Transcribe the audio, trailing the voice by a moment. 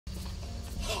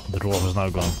The dwarf is now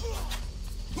gone.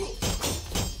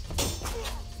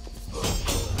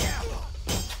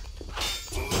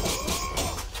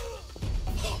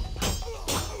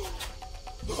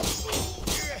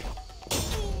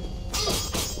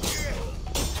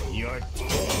 You're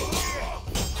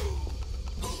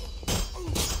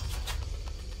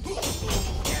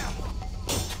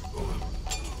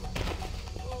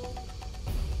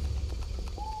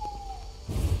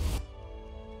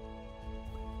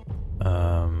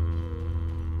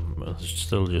Let's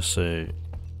still just say.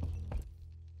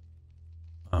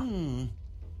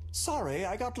 Sorry,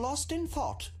 I got lost in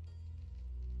thought.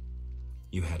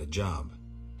 You had a job.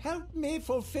 Help me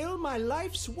fulfill my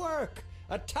life's work.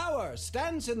 A tower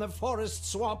stands in the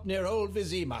forest swamp near Old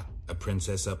Vizima. A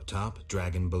princess up top,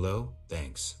 dragon below?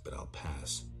 Thanks, but I'll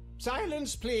pass.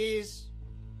 Silence, please.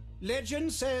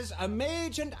 Legend says a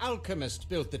mage and alchemist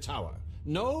built the tower.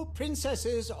 No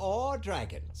princesses or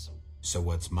dragons. So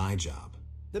what's my job?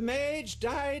 The mage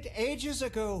died ages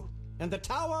ago, and the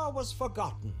tower was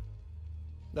forgotten.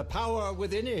 The power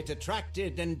within it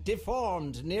attracted and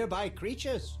deformed nearby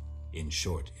creatures. In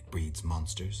short, it breeds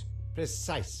monsters?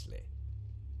 Precisely.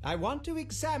 I want to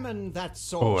examine that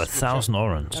source. Oh, 1,000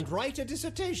 orange. And write a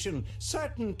dissertation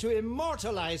certain to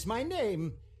immortalize my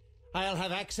name. I'll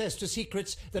have access to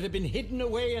secrets that have been hidden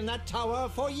away in that tower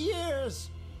for years.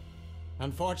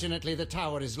 Unfortunately, the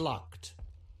tower is locked.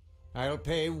 I'll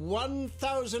pay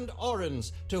 1,000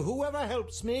 orens to whoever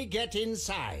helps me get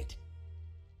inside.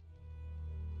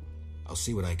 I'll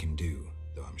see what I can do,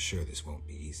 though I'm sure this won't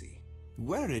be easy.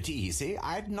 Were it easy,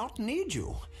 I'd not need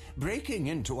you. Breaking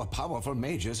into a powerful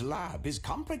mage's lab is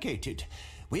complicated.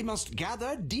 We must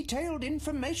gather detailed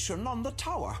information on the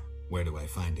tower. Where do I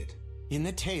find it? In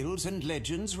the tales and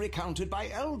legends recounted by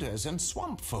elders and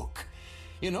swamp folk.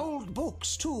 In old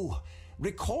books, too.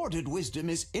 Recorded wisdom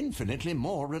is infinitely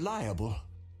more reliable.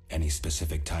 Any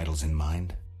specific titles in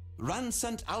mind?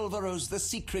 Ransant Alvaro's The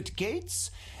Secret Gates,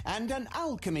 and an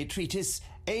alchemy treatise,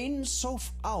 Ain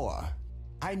Soph Hour.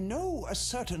 I know a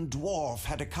certain dwarf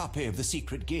had a copy of The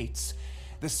Secret Gates.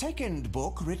 The second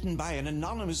book, written by an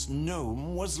anonymous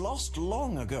gnome, was lost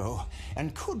long ago,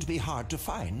 and could be hard to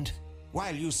find.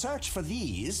 While you search for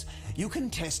these, you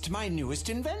can test my newest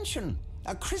invention,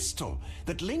 a crystal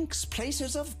that links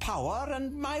places of power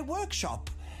and my workshop.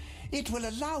 It will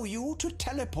allow you to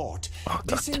teleport,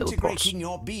 disintegrating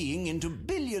your being into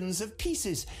billions of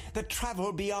pieces that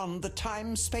travel beyond the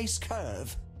time-space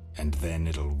curve. And then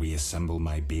it'll reassemble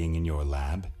my being in your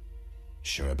lab?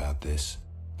 Sure about this?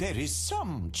 There is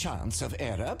some chance of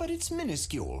error, but it's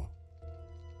minuscule.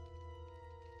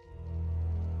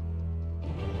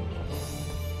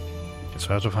 So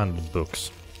I have to find the books.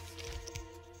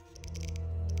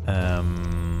 I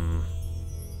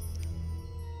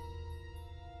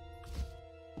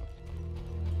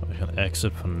can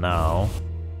exit for now.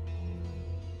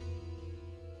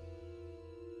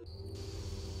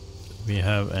 Do we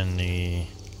have any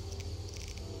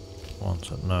ones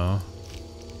that no?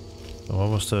 So what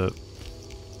was the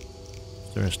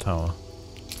Mysterious Tower?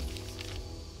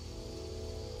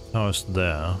 Tower's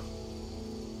there.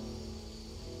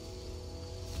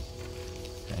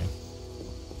 Okay.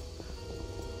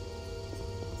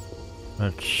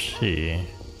 Let's see.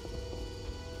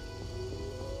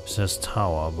 It says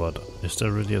tower, but is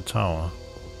there really a tower?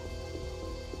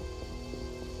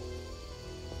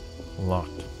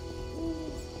 Locked.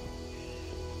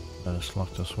 That is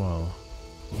locked as well.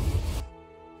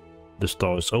 This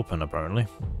door is open apparently.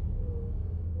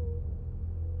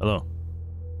 Hello.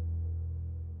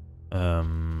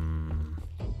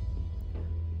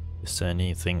 Is there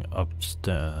anything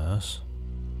upstairs?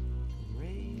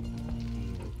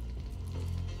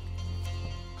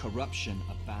 Corruption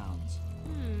abounds.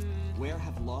 Where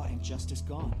have law and justice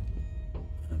gone?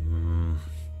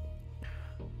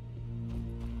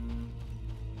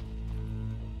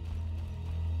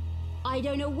 I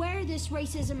don't know where this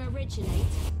racism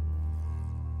originates.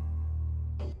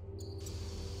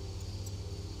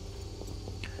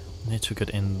 Need to get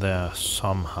in there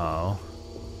somehow.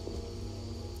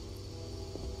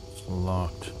 It's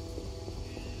locked.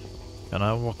 Can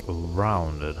I walk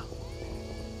around it?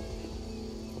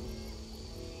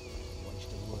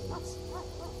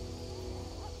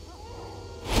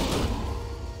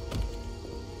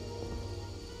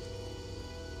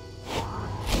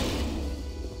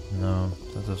 No,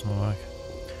 that doesn't work.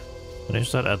 Can I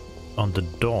use that on the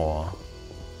door?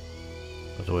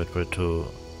 Let's wait for it to...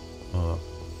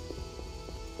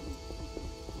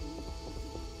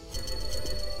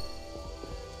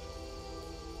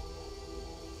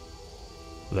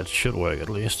 That should work at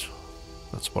least.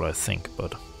 That's what I think,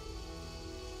 but...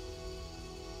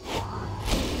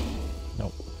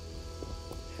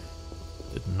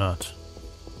 not.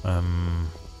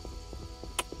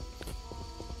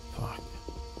 Fuck.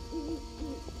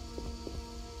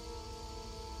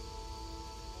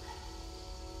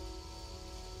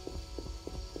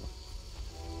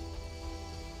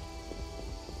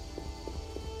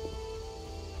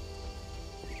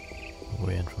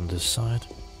 Way in from this side.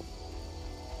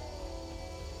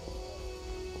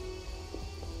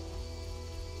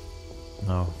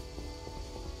 No.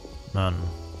 None.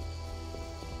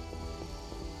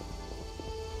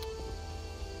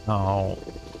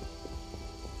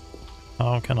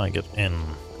 How can I get in?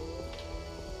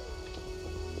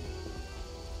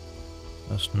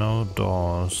 There's no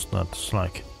doors. That's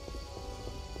like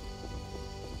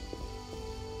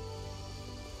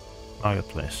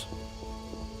marketplace.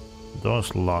 The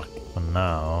door's locked for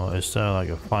now. Is there like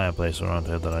a fireplace around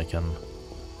here that I can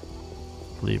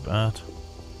sleep at?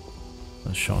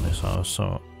 That's Shawnee's house,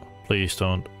 so please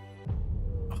don't.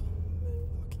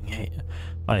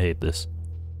 I hate this.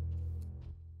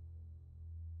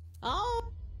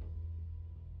 Oh,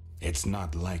 It's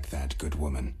not like that, good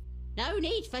woman. no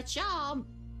need for charm.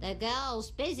 The girl's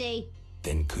busy.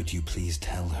 Then could you please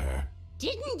tell her?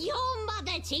 Didn't your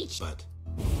mother teach?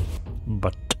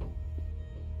 But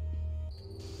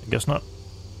I guess not.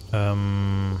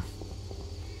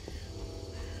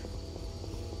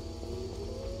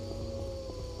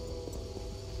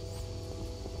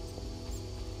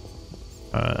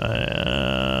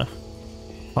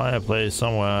 Fireplace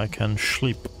somewhere I can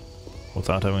sleep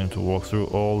without having to walk through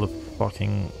all the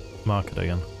fucking market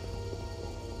again.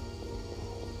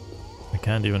 I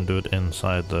can't even do it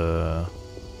inside the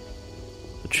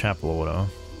chapel or whatever.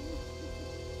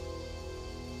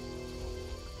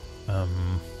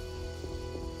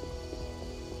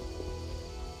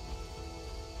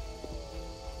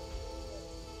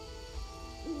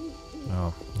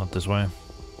 No, not this way.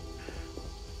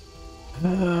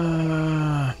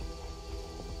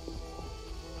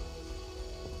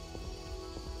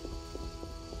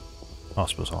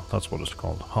 Hospital, that's what it's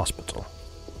called. Hospital.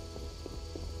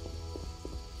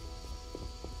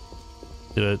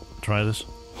 Did I try this?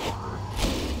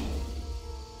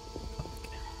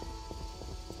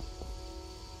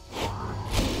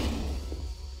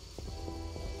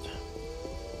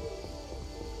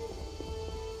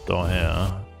 Door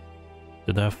here.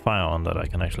 Did they have fire on that I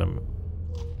can actually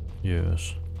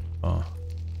use? Oh.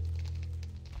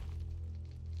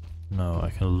 No, I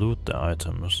can loot the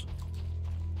items.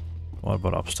 What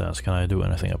about upstairs? Can I do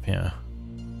anything up here?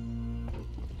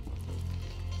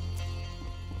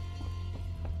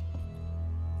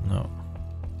 No.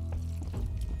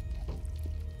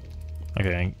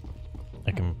 Okay,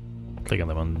 I can click on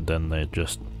them and then they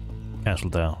just cancel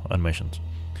their animations.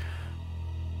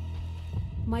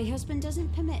 My husband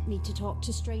doesn't permit me to talk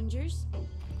to strangers.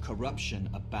 Corruption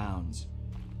abounds.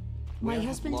 My Where have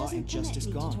husband law doesn't and permit justice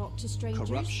me gone? to talk to strangers.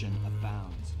 Corruption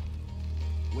abounds.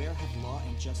 Where have law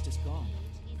and justice gone?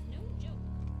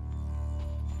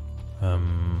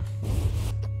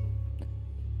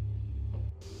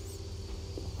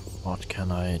 What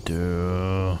can I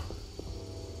do?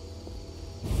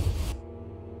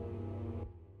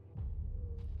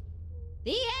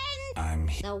 The end. I'm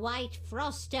The White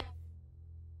Frost.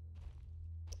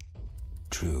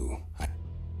 true.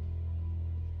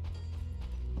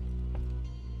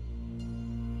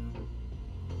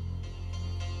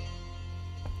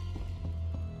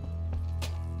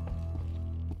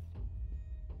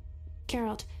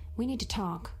 Geralt, we need to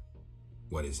talk.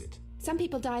 What is it? Some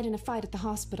people died in a fight at the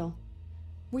hospital.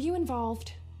 Were you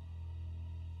involved?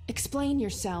 Explain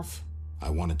yourself. I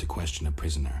wanted to question a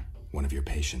prisoner, one of your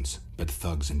patients, but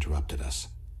thugs interrupted us.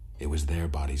 It was their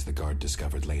bodies the guard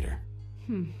discovered later.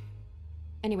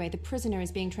 Anyway, the prisoner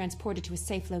is being transported to a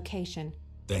safe location.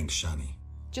 Thanks, Shani.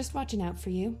 Just watching out for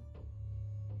you.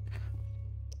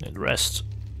 Need rest.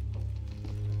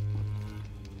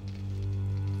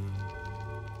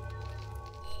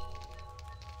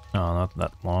 No, not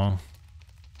that long.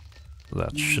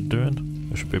 That should do it.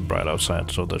 It should be bright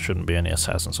outside, so there shouldn't be any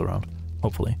assassins around.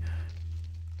 Hopefully.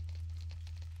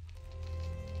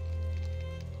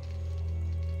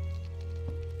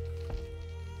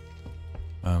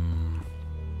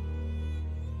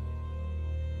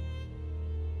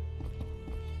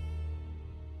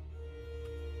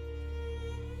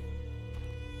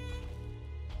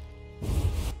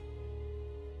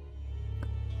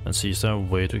 And see, is there a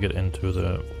way to get into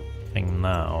the thing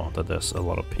now that there's a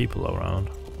lot of people around?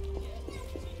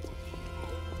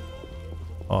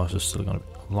 Oh, is this still gonna be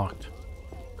locked?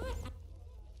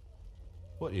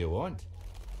 What do you want?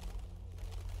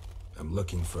 I'm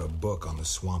looking for a book on the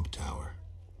Swamp Tower.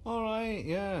 All right,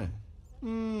 yeah.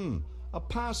 A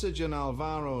passage in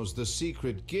Alvaro's The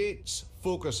Secret Gates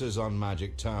focuses on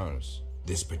magic towers.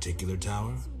 This particular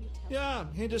tower? Yeah,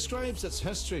 he describes its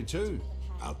history too.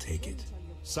 I'll take it.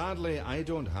 Sadly, I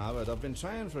don't have it. I've been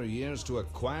trying for years to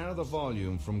acquire the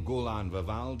volume from Golan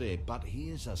Vivaldi, but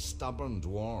he's a stubborn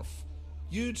dwarf.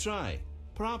 You try.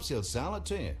 Perhaps he'll sell it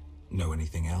to you. Know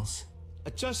anything else?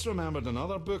 I just remembered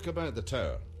another book about the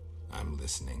tower. I'm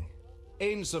listening.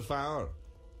 Ain Sophour,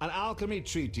 an alchemy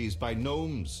treatise by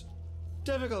gnomes.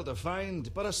 Difficult to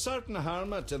find, but a certain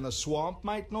hermit in the swamp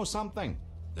might know something.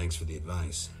 Thanks for the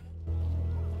advice.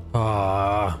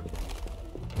 Ah.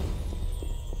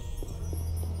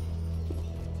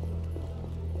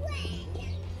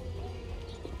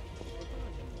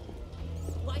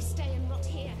 Why stay and rot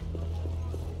here?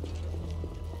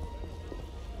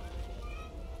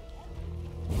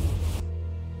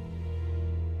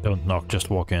 Don't knock,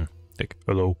 just walk in. Like,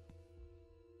 hello.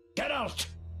 Get out!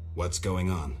 What's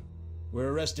going on?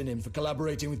 We're arresting him for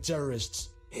collaborating with terrorists.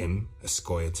 Him? A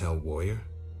Scoia'tael warrior?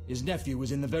 His nephew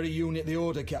was in the very unit the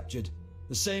Order captured.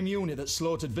 The same unit that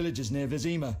slaughtered villagers near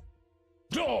Vizima.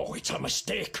 No, it's a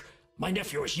mistake. My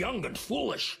nephew is young and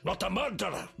foolish, not a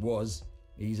murderer. Was.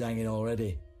 He's hanging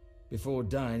already. Before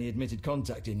dying, he admitted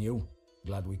contacting you.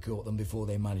 Glad we caught them before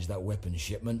they managed that weapons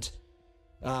shipment.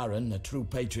 Aaron, a true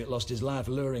patriot, lost his life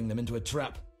luring them into a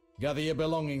trap. Gather your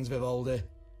belongings, Vivaldi.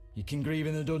 You can grieve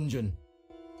in the dungeon.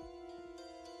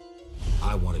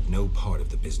 I wanted no part of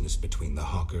the business between the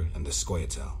Hawker and the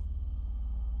Scoia'tael.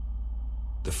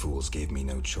 The fools gave me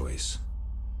no choice.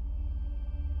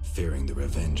 Fearing the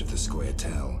revenge of the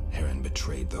Scoia'tael, Heron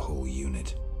betrayed the whole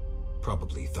unit.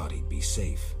 Probably thought he'd be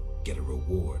safe, get a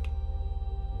reward.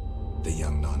 The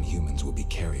young non-humans will be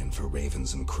carrion for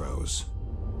ravens and crows.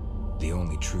 The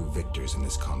only true victors in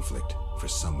this conflict, for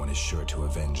someone is sure to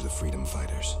avenge the freedom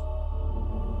fighters.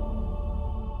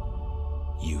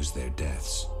 Use their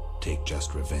deaths, take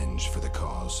just revenge for the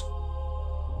cause.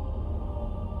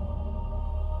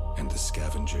 And the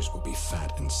scavengers will be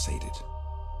fat and sated.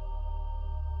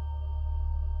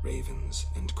 Ravens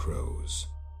and crows.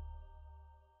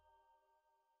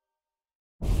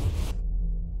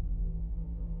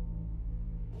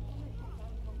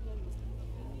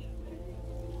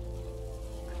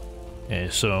 Okay,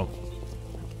 so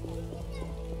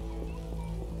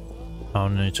I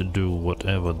need to do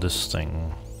whatever this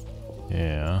thing.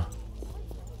 Yeah.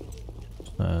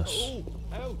 This.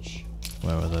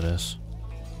 Wherever that is.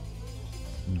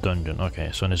 Dungeon.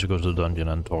 Okay, so I need to go to the dungeon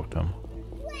and talk to him.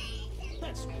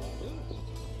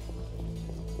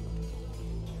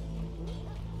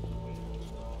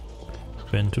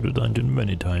 Been to the dungeon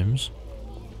many times.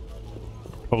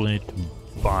 Probably need to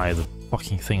buy the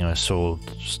fucking thing I sold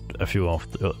just a few off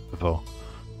before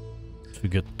to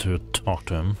get to talk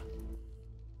to him.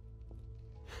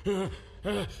 Can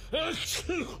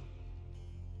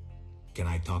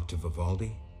I talk to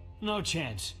Vivaldi? No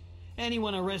chance.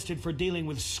 Anyone arrested for dealing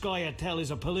with Scoia'tael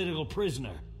is a political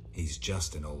prisoner. He's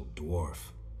just an old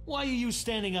dwarf. Why are you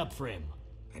standing up for him?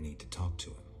 I need to talk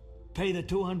to him. Pay the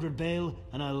 200 bail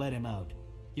and I'll let him out.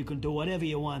 You can do whatever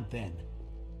you want then.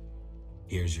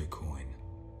 Here's your coin.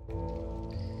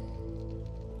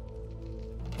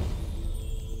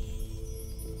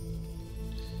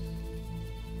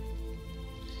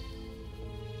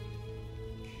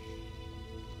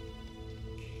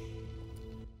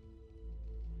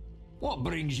 What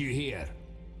brings you here?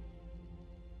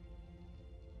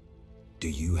 Do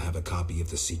you have a copy of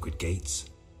The Secret Gates?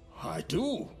 I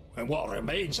do, and what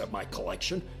remains of my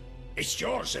collection. It's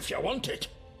yours if you want it.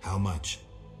 How much?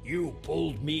 You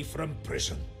pulled me from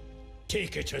prison.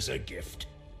 Take it as a gift.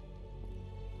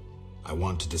 I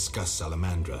want to discuss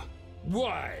Salamandra.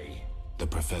 Why? The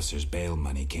professor's bail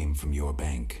money came from your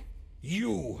bank.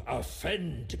 You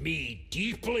offend me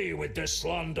deeply with this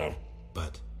slander.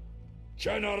 But...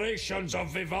 generations of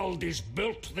Vivaldis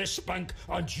built this bank,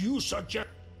 and you suggest...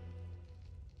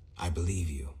 I believe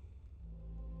you.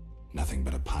 Nothing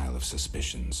but a pile of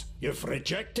suspicions. You've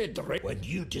rejected when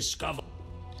you discover...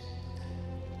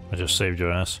 I just saved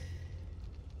your ass.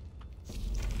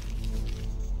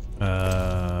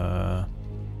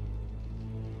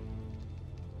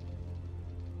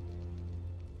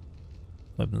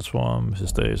 Lived in the swamp,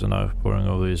 his days are now poring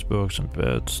over these books and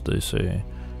beds, they say.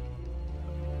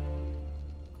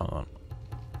 Hold on.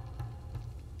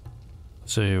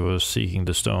 Say he was seeking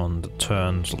the stone that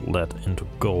turns lead into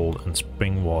gold and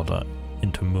spring water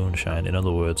into moonshine. In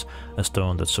other words, a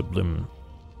stone that sublimates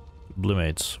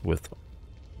with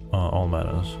all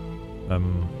matters.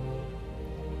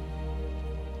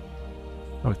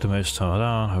 Took the Mist Tower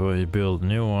down, who we built a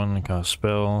new one, cast a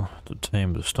spell to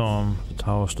tame the storm. The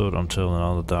tower stood until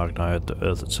another dark night, the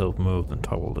earth itself moved and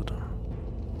toppled it.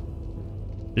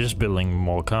 You're just building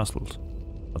more castles.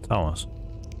 Or towers.